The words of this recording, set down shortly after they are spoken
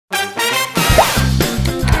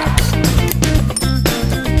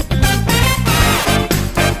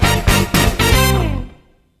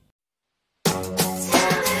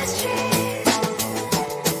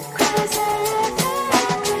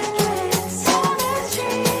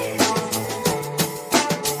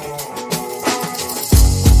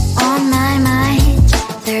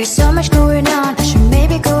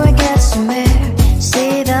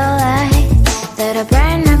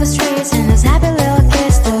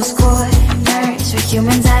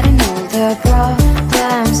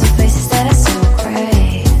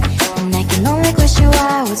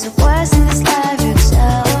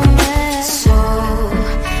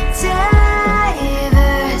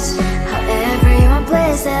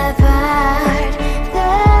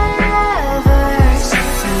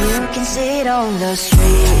on the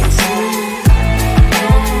streets.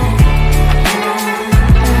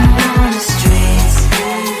 On the streets.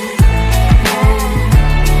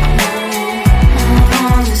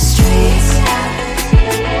 On the streets.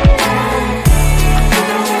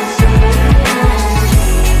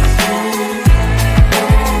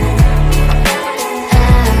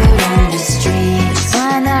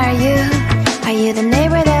 The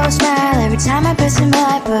neighbor that will smile every time I pass him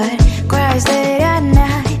by, but cries late at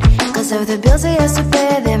night. Cause of the bills I used to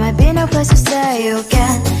pay, there might be no place to stay. You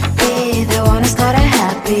can't be the one who's got a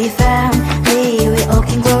happy family. We all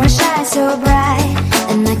can glow and shine so bright,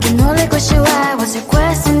 and I can only question why. What's your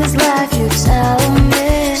quest in this life? You tell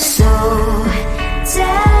me. So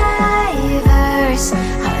diverse,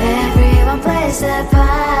 how everyone plays their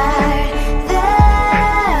part.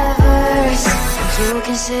 You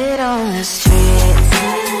can sit on the streets.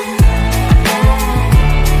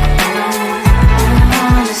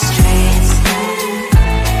 On the streets.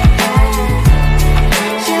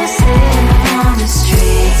 You sit on the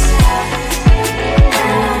streets.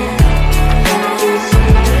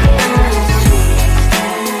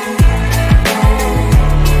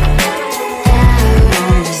 Out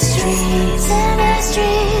on the streets. In the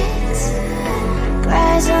streets.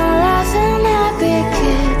 Cries and laughing happy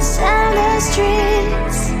kids. And the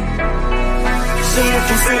streets. You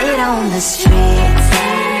can sit on the streets.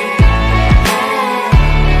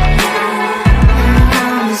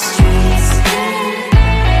 On the streets.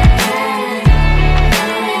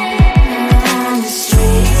 On the streets.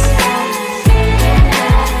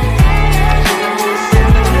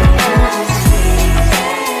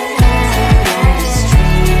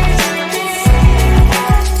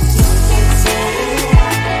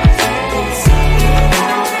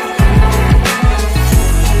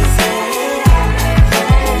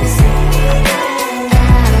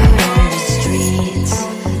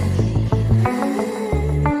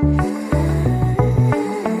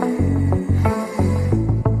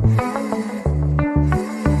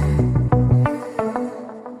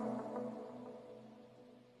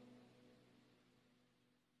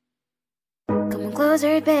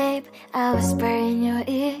 Closer, babe, I'll whisper in your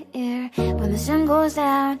ear. When the sun goes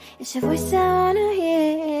down, it's your voice I wanna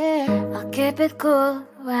hear. I'll keep it cool,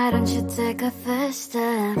 why don't you take a first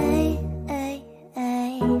step? Hey, hey,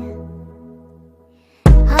 hey.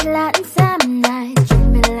 Hot light and summer night, treat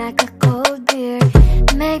me like a cold beer.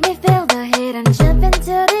 Make me feel the heat and jump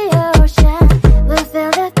into the ocean. We'll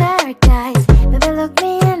feel the paradise, baby look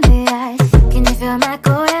me in the eyes. Can you feel my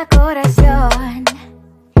corazón?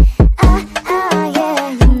 Yeah,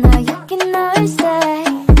 you know you can always stay.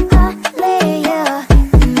 Only you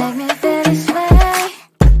can make me feel this way.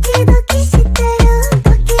 Doki doki shiteru,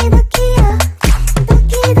 doki doki yo.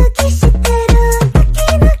 Doki doki shiteru, doki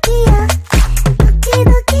doki yo. Doki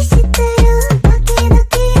doki shiteru, doki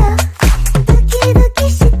doki yo. Doki doki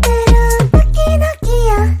shiteru, doki doki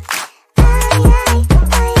yo. Ay ay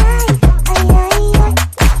ay ay ay ay ay.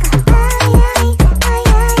 Ay ay ay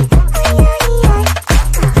ay ay ay.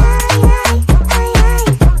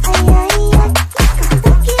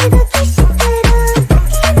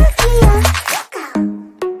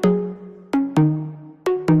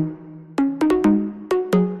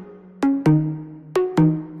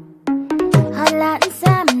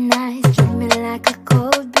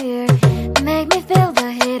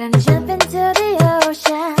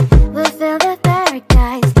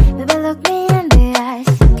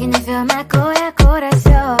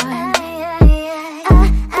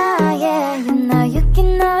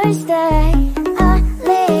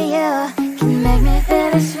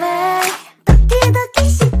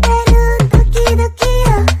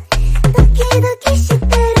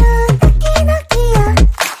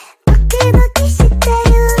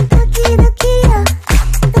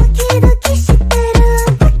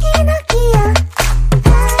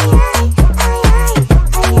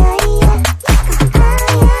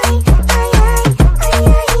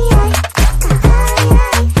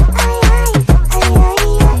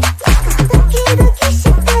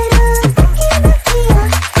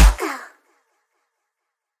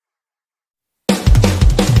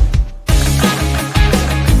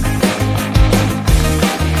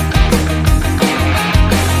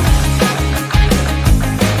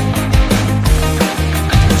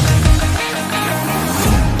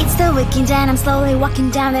 And I'm slowly walking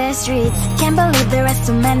down the streets. Can't believe there are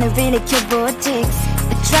so many really cute boutiques.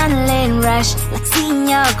 Adrenaline rush, like seeing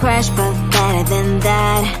your crush, but better than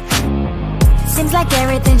that. Seems like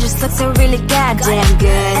everything just looks so really goddamn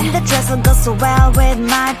good. And the dress will go so well with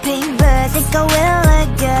my pink boots. Think I will look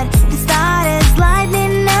good. The start is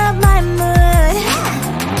lighting up my mood.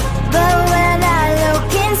 But when I look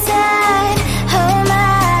inside,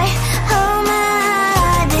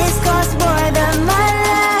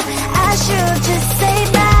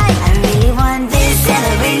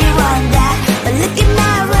 really want that. But look at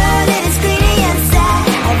my world, it is pretty inside.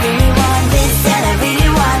 I really want this and I really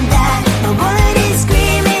want that. My wallet is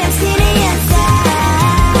screaming, I'm sitting inside.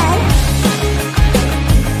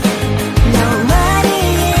 No money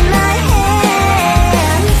in my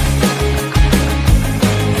hand.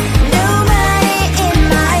 No money in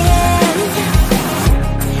my hand.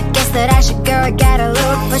 Guess that I should go, I gotta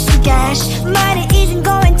look for some cash. Money isn't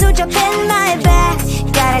going to jump in my bag.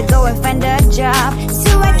 Gotta go and find a job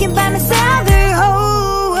so I can buy myself the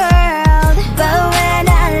whole world. But when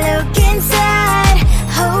I look inside,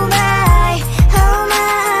 oh my,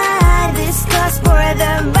 this costs more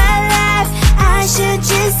than my life. I should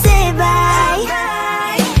just say bye.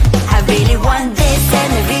 I really want this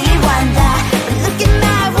and I really want that. But look at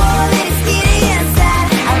my wallet, it's getting inside.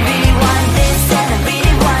 I really want this and I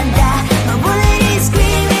really want that. My wallet is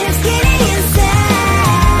screaming, it's getting inside.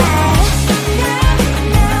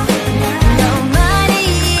 No money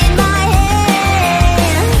in my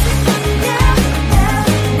hand.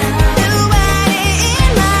 No money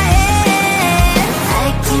in my hand. I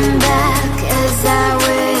came back as I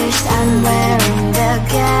wished. I'm wearing the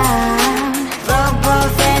gown. Football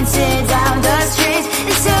fancy down the streets,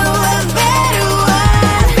 so a better one.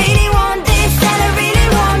 I really want this and I really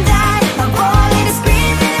want that. My wallet is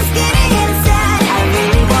screaming, it's getting inside. I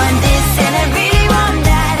really want this and I really want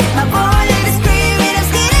that. My wallet is screaming,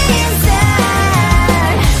 it's getting inside.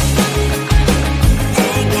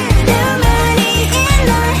 No money in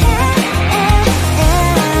my hand.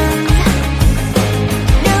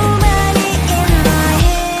 No money in my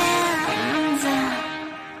hands.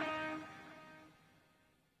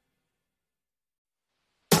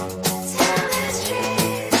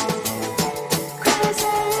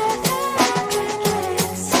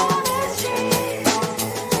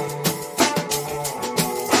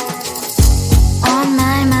 On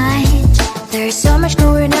my mind, there's so much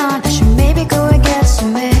going on. I should maybe go and get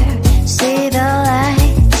somewhere. See the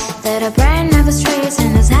lights that are brighten up the streets,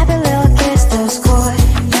 and those happy little kids, those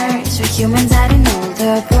corners where humans hiding all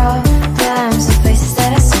the problems, the places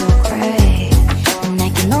that are so great. And I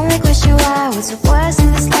can only question why, what's the worst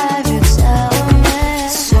in this life, you tell me.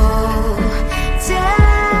 So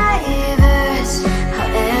diverse, how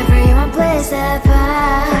everyone plays their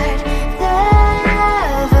part.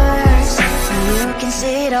 Lovers, you can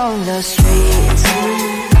see it on the streets.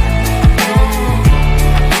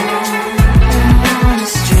 On the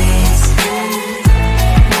streets.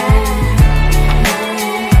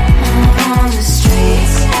 On the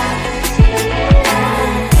streets.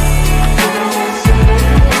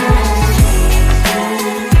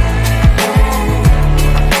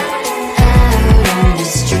 Out on the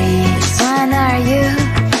streets. When are you?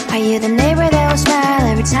 Are you the neighbor that will smile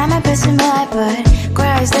every time I pass him by, but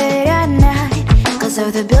cries late at night? Cause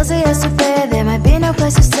of the bills he has to pay, there might be no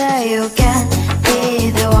place to stay. You can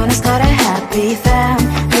be the one who's got a happy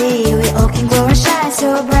family. We all can glow and shine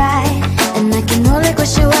so bright. And I can only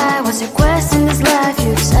question why, what's your quest in this life,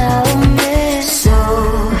 you tell me. So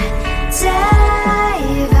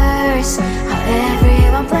diverse, how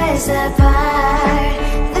everyone plays their part.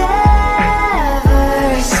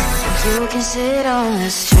 Lovers, you can sit on the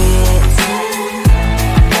streets.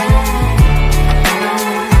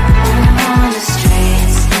 On the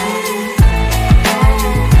streets.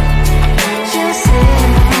 You sit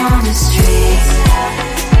on the streets.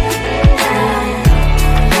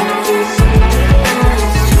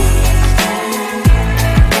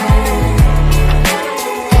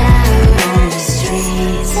 Out on the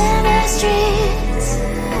streets. In the streets.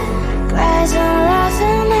 Cries and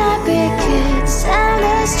laughing happy kids. On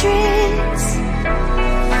the streets.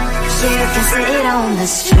 You can sit on the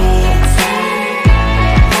streets.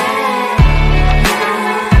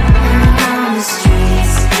 On the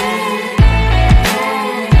streets.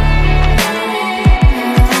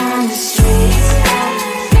 On the streets.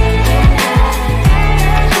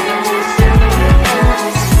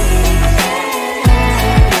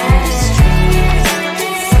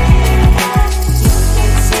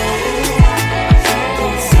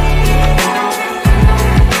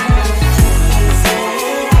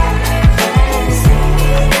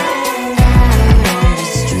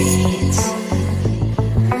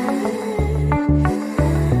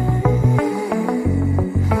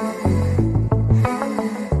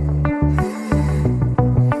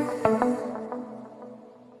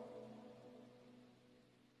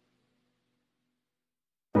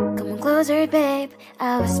 closer, babe,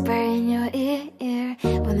 I'll whisper in your ear.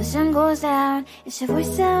 When the sun goes down, it's your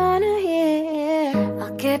voice I wanna hear.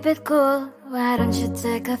 I'll keep it cool, why don't you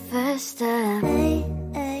take a first step? Hey,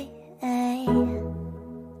 hey, hey.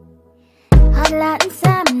 Hot light and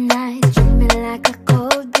summer nights, treat me like a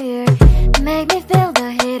cold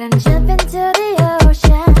hit and jump into the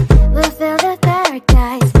ocean. We'll feel the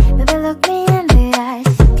paradise. Baby, look me in the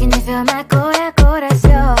eyes. Can you feel my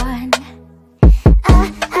corazón?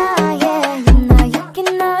 Yeah, you know you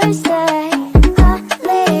can always stay.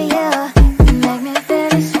 Only you can make me feel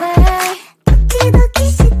this way. Doki doki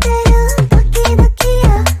shiteru, doki doki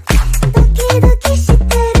yo. Doki doki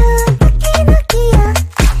shiteru, doki doki yo.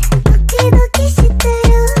 Doki doki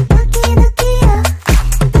shiteru, doki doki yo.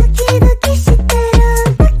 Doki doki shiteru,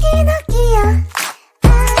 doki doki yo.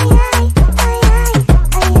 Ay ay ay ay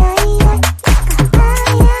ay ay ay.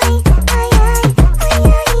 Ay ay ay ay ay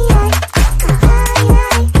ay ay.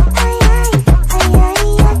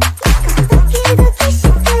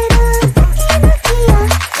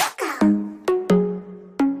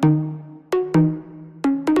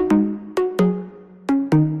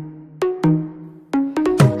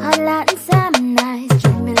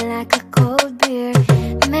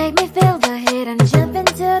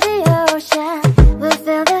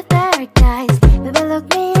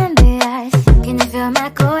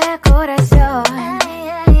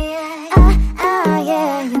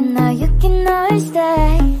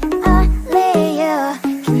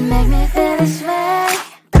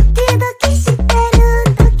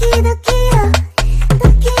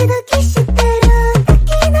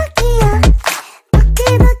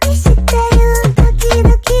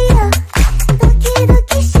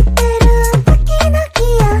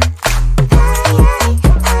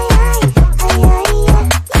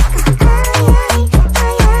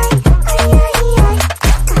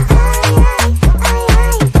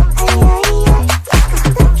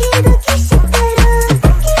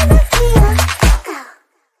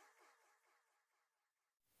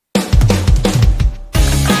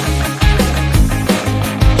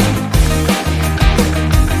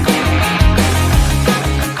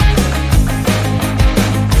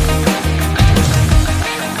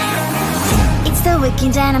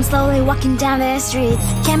 And I'm slowly walking down the streets.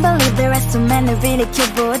 Can't believe there are so many really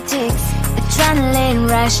cute boutiques. Adrenaline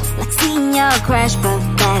rush, like seeing your crush, but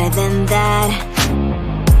better than that.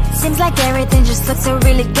 Seems like everything just looks so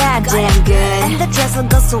really goddamn good. And the dress will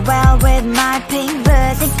go so well with my pink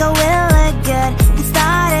boots. Think I will look good. The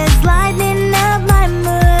started lighting up my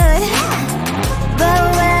mood. But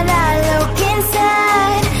when I look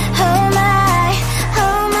inside, oh my,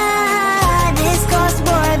 this costs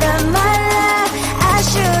more than my love. I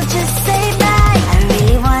should just say bye. I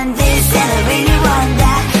really want this and I really want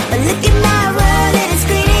that, but look at my world, it is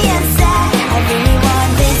greedy and sad. I really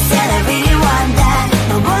want this and I really want that.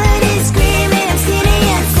 My wallet is screaming, I'm skinny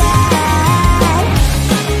and sad.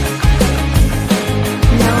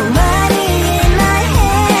 No money in my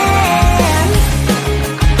hand.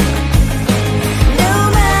 No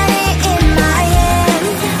money in my hand.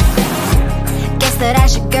 Guess that I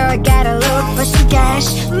should go, gotta look for some cash.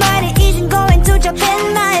 Money isn't going to jump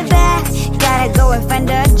in my back. Gotta go and find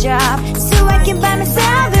a job so I can buy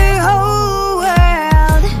myself the whole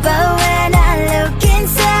world. But when I look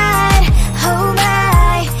inside, oh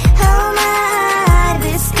my,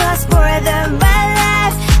 this costs more than my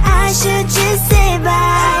life. I should just say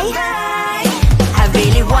bye. I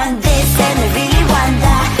really want this and I really want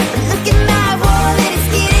that, but look at my wallet, it's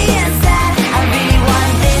skinny and sad. I really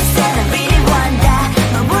want this and I really want that.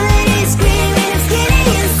 My wallet is screaming, I'm skinny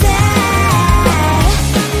and sad.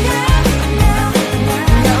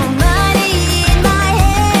 No money in my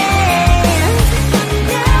hand.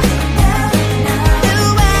 No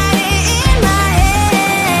money in my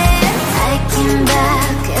hand. I came back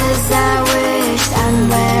 'cause I wish I'm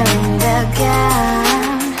wearing the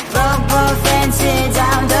gown. Robo fancy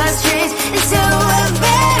down the streets, it's so a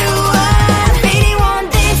better one. I really want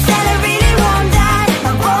this and I really want that.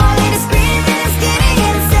 My wallet is screaming, I'm skinny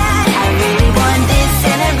and sad. I really want this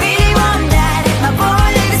and I really want that. My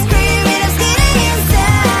wallet is screaming, I'm skinny and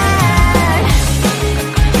sad.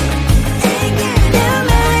 No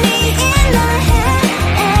money in my hand.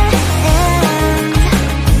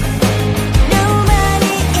 No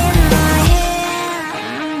money in my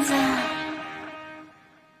hands.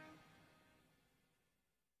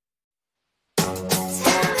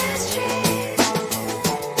 Down the street,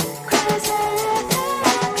 crossing the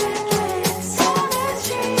crickets. Down the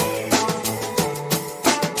street.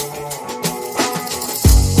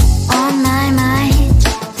 On my mind,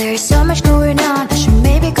 there's so much going on. I should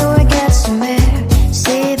maybe go and get somewhere.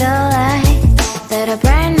 See the lights that are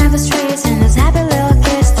brighten up the streets, and those happy little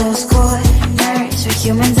kids, those corners where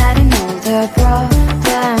humans hiding all the problems.